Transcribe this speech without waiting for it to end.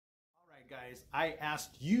Guys, I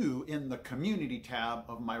asked you in the community tab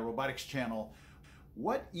of my robotics channel,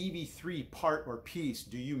 what EV3 part or piece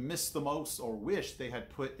do you miss the most or wish they had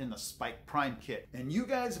put in the Spike Prime kit? And you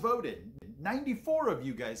guys voted. 94 of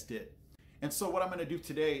you guys did. And so what I'm going to do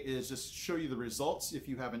today is just show you the results if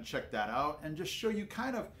you haven't checked that out, and just show you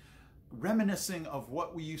kind of reminiscing of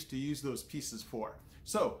what we used to use those pieces for.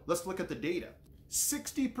 So let's look at the data.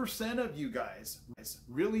 60% of you guys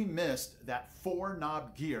really missed that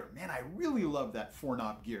 4-knob gear. Man, I really love that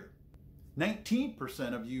 4-knob gear.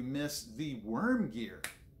 19% of you missed the worm gear.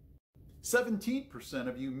 17%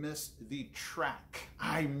 of you missed the track.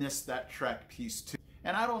 I missed that track piece too.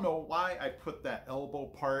 And I don't know why I put that elbow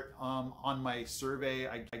part on my survey.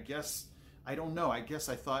 I guess, I don't know. I guess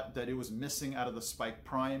I thought that it was missing out of the Spike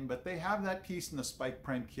Prime, but they have that piece in the Spike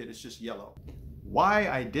Prime kit. It's just yellow. Why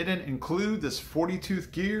I didn't include this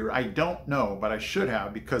 40-tooth gear, I don't know, but I should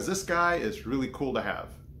have, because this guy is really cool to have.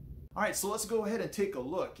 All right, so let's go ahead and take a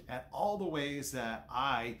look at all the ways that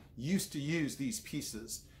I used to use these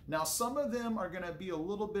pieces. Now, some of them are gonna be a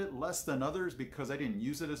little bit less than others because I didn't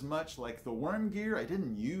use it as much. Like the worm gear, I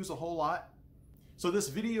didn't use a whole lot. So this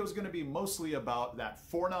video is gonna be mostly about that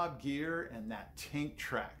 4-knob gear and that tank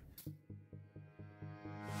track.